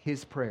hears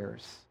his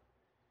prayers.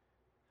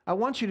 I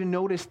want you to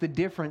notice the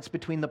difference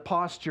between the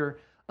posture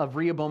of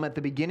Rehoboam at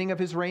the beginning of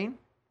his reign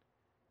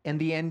and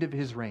the end of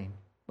his reign.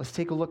 Let's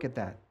take a look at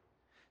that.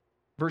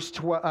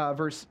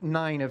 Verse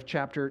 9 of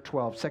chapter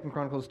 12, 2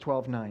 Chronicles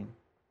 12:9.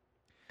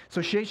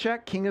 So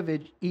Shishak, king of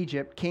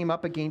Egypt, came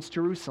up against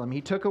Jerusalem.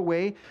 He took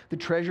away the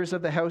treasures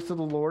of the house of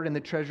the Lord and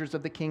the treasures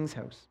of the king's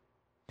house.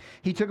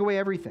 He took away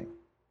everything.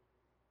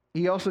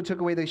 He also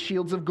took away the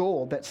shields of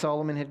gold that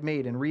Solomon had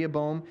made, and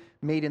Rehoboam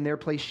made in their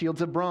place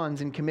shields of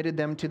bronze and committed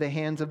them to the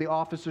hands of the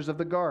officers of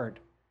the guard,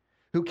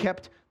 who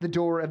kept the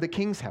door of the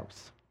king's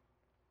house.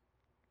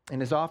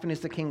 And as often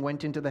as the king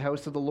went into the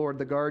house of the Lord,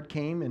 the guard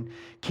came and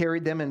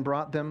carried them and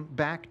brought them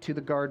back to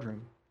the guard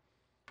room.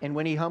 And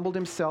when he humbled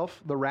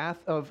himself, the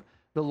wrath of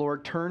the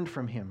Lord turned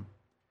from him,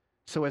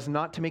 so as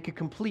not to make a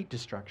complete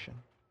destruction.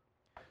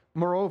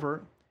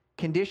 Moreover,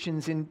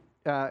 conditions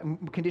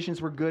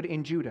were good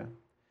in Judah.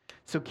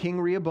 So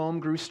King Rehoboam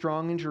grew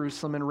strong in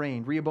Jerusalem and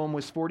reigned. Rehoboam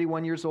was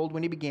 41 years old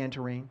when he began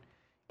to reign,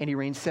 and he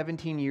reigned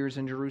 17 years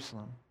in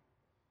Jerusalem,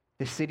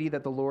 the city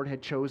that the Lord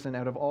had chosen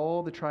out of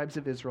all the tribes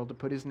of Israel to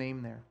put his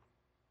name there.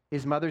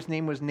 His mother's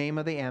name was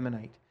Naamah the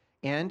Ammonite,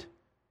 and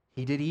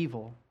he did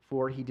evil,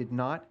 for he did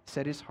not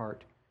set his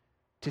heart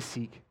to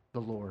seek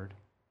the Lord.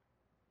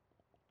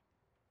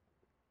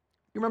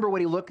 You remember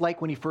what he looked like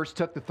when he first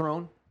took the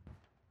throne?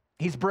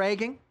 He's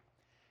bragging.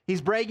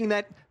 He's bragging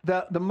that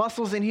the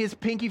muscles in his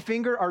pinky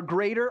finger are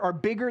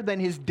bigger than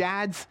his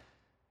dad's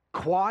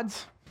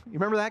quads. You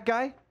remember that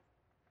guy?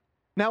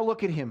 Now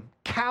look at him,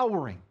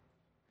 cowering.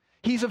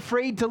 He's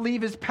afraid to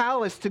leave his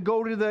palace to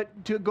go to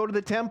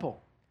the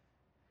temple.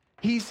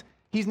 He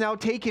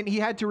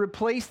had to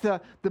replace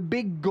the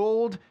big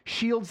gold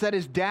shields that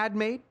his dad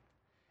made,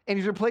 and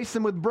he's replaced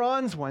them with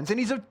bronze ones. And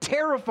he's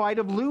terrified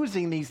of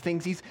losing these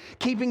things. He's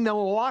keeping them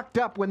locked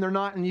up when they're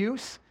not in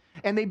use.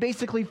 And they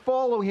basically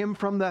follow him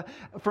from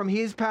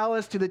his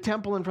palace to the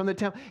temple and from the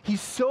temple. He's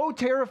so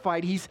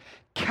terrified, he's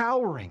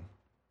cowering.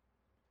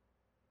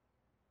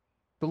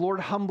 The Lord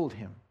humbled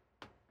him.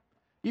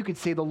 You could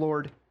say the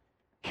Lord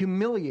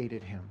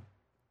humiliated him.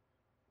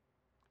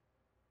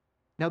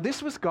 Now,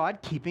 this was God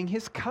keeping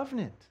his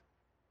covenant.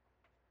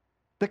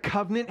 The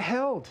covenant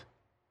held.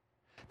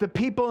 The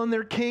people and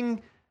their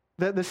king,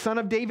 the son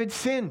of David,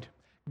 sinned.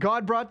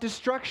 God brought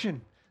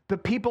destruction. The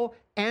people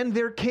and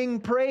their king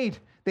prayed.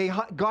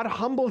 God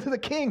humbled the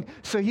king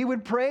so he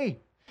would pray.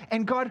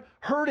 And God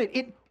heard it.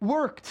 It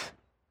worked.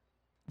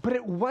 But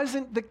it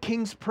wasn't the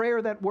king's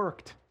prayer that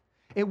worked.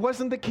 It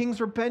wasn't the king's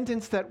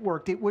repentance that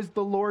worked. It was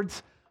the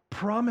Lord's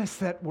promise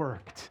that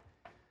worked.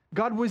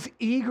 God was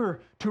eager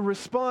to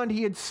respond.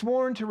 He had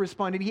sworn to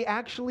respond, and he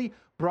actually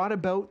brought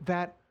about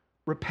that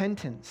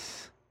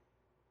repentance.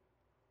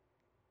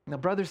 Now,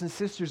 brothers and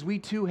sisters, we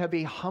too have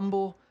a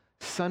humble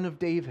son of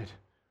David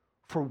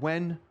for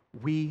when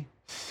we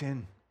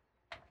sin.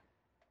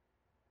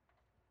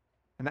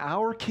 And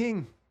our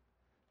king,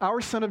 our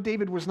son of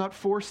David, was not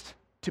forced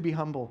to be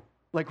humble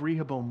like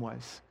Rehoboam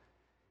was.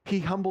 He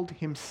humbled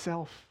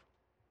himself.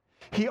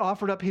 He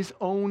offered up his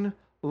own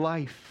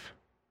life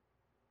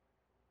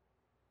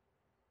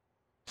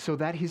so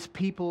that his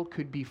people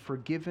could be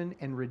forgiven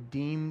and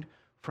redeemed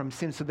from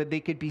sin, so that they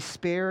could be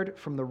spared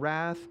from the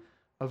wrath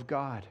of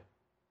God.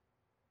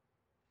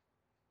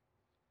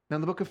 Now,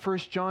 in the book of 1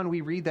 John,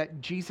 we read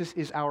that Jesus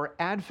is our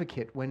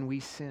advocate when we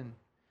sin.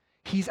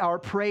 He's our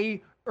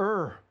prayer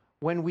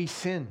when we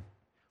sin.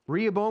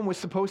 Rehoboam was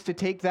supposed to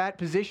take that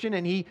position,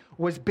 and he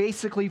was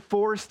basically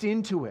forced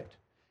into it,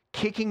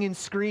 kicking and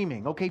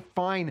screaming. Okay,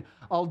 fine,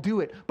 I'll do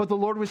it. But the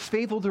Lord was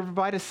faithful to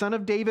provide a son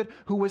of David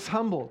who was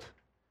humbled.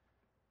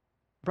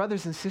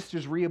 Brothers and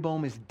sisters,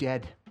 Rehoboam is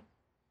dead.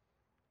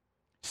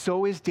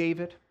 So is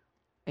David,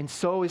 and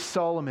so is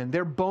Solomon.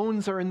 Their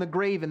bones are in the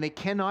grave, and they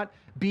cannot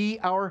be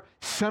our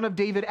son of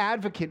David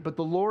advocate, but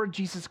the Lord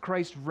Jesus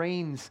Christ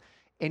reigns,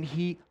 and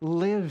he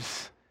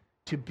lives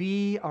to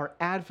be our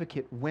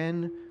advocate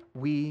when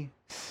we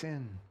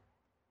sin.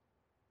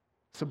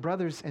 So,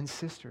 brothers and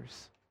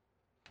sisters,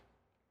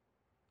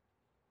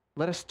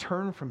 let us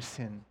turn from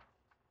sin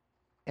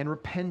and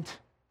repent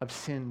of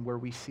sin where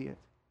we see it.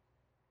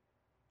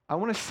 I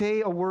want to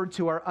say a word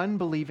to our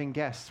unbelieving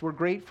guests. We're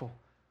grateful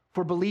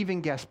for believing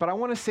guests, but I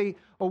want to say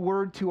a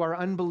word to our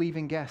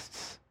unbelieving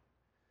guests,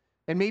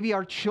 and maybe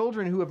our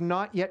children who have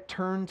not yet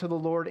turned to the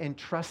Lord and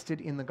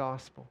trusted in the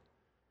gospel.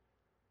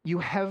 You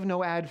have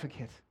no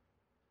advocate.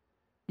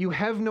 You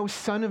have no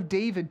son of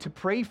David to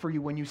pray for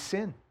you when you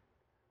sin.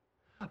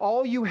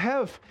 All you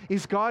have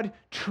is God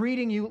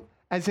treating you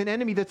as an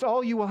enemy. That's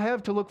all you will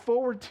have to look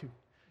forward to.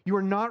 You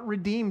are not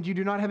redeemed. You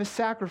do not have a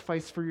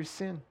sacrifice for your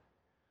sin.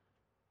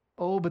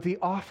 Oh, but the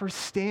offer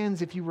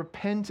stands. If you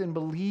repent and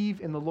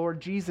believe in the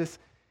Lord Jesus,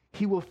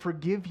 he will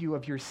forgive you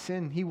of your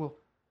sin. He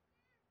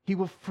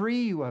will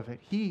free you of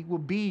it. He will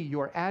be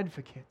your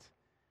advocate.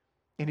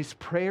 And his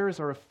prayers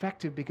are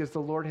effective because the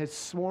Lord has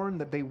sworn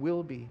that they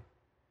will be.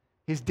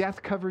 His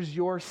death covers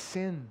your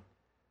sin.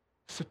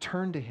 So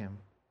turn to him.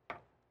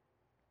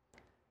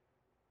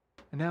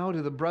 And now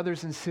to the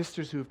brothers and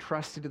sisters who have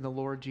trusted in the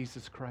Lord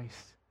Jesus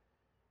Christ,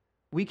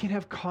 we can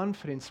have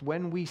confidence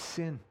when we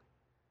sin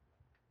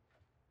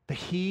that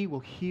He will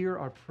hear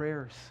our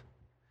prayers,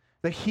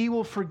 that He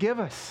will forgive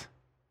us.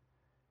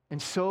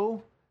 And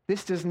so,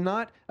 this is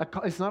not a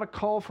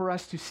call for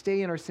us to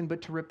stay in our sin,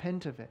 but to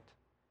repent of it.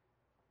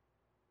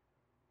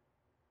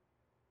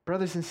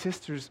 Brothers and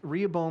sisters,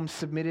 Rehoboam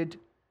submitted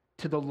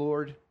to the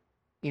Lord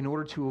in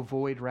order to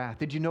avoid wrath.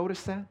 Did you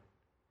notice that?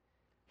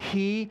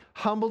 He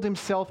humbled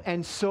himself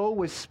and so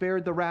was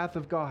spared the wrath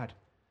of God.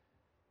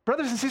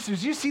 Brothers and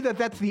sisters, you see that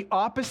that's the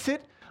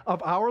opposite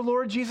of our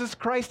Lord Jesus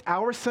Christ,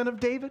 our Son of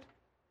David?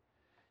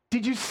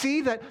 Did you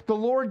see that the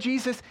Lord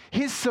Jesus,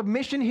 His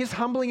submission, His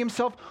humbling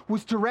Himself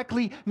was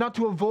directly, not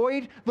to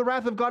avoid the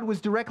wrath of God, was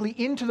directly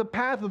into the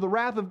path of the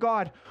wrath of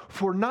God,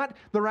 for not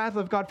the wrath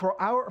of God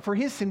for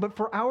His sin, but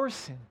for our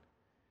sin.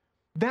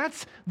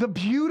 That's the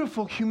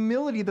beautiful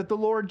humility that the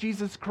Lord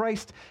Jesus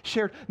Christ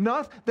shared.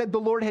 Not that the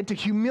Lord had to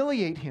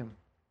humiliate Him,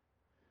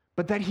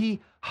 but that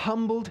He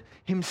humbled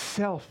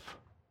Himself.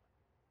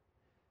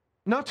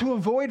 Not to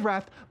avoid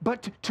wrath,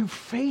 but to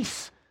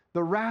face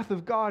the wrath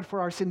of God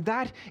for our sin.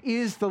 That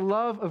is the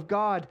love of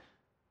God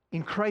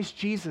in Christ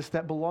Jesus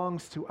that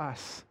belongs to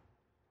us.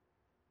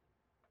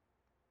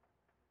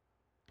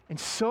 And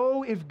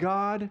so if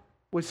God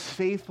was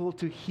faithful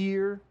to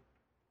hear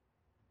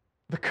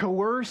the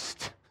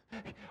coerced,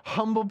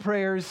 humble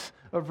prayers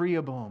of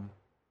Rehoboam,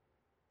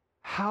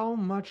 how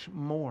much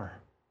more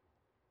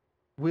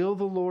will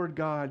the Lord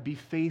God be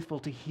faithful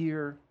to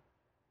hear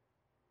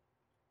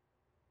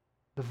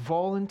the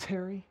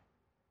voluntary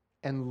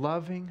and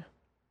loving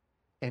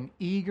and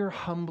eager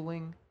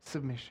humbling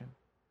submission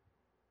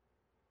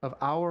of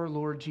our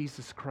Lord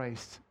Jesus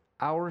Christ,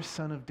 our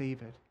Son of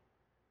David,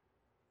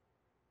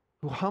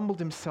 who humbled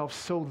Himself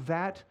so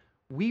that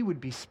we would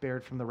be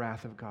spared from the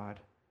wrath of God,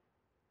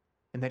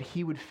 and that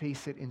He would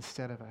face it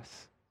instead of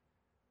us.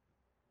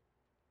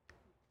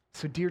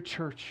 So, dear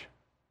church,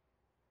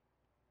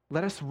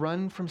 let us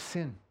run from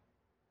sin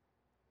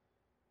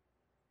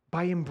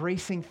by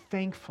embracing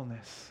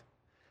thankfulness,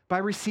 by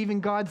receiving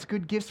God's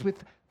good gifts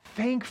with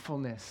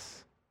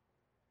thankfulness,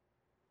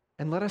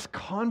 and let us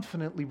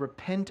confidently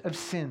repent of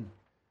sin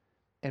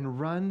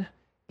and run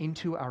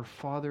into our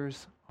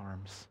Father's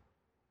arms.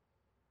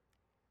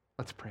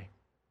 Let's pray.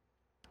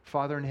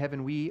 Father in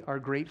heaven, we are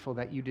grateful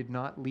that You did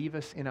not leave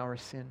us in our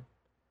sin,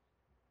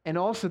 and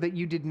also that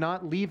You did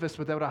not leave us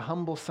without a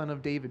humble Son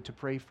of David to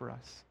pray for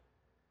us.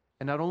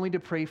 And not only to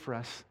pray for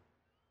us,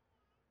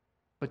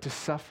 but to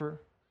suffer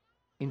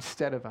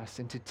instead of us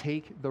and to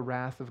take the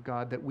wrath of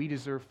God that we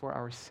deserve for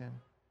our sin.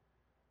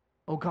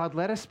 Oh God,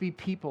 let us be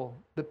people,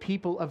 the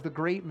people of the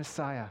great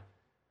Messiah,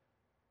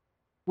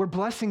 where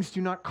blessings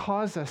do not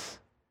cause us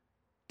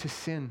to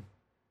sin,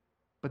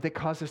 but they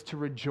cause us to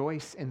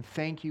rejoice and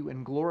thank You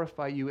and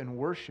glorify You and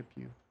worship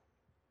You.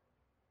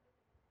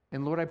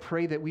 And Lord, I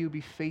pray that we would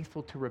be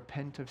faithful to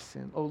repent of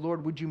sin. Oh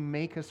Lord, would You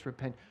make us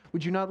repent?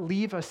 Would You not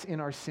leave us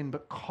in our sin,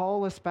 but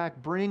call us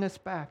back, bring us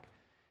back.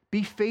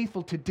 Be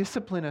faithful to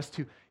discipline us,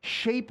 to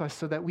shape us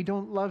so that we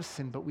don't love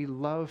sin, but we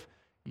love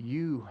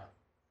You.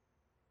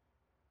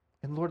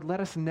 And Lord, let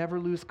us never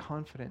lose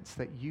confidence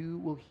that You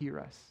will hear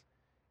us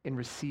and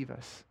receive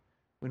us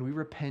when we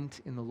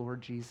repent in the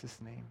Lord Jesus'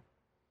 name.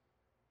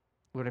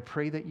 Lord, I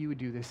pray that You would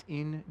do this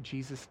in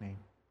Jesus' name.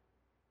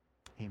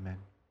 Amen.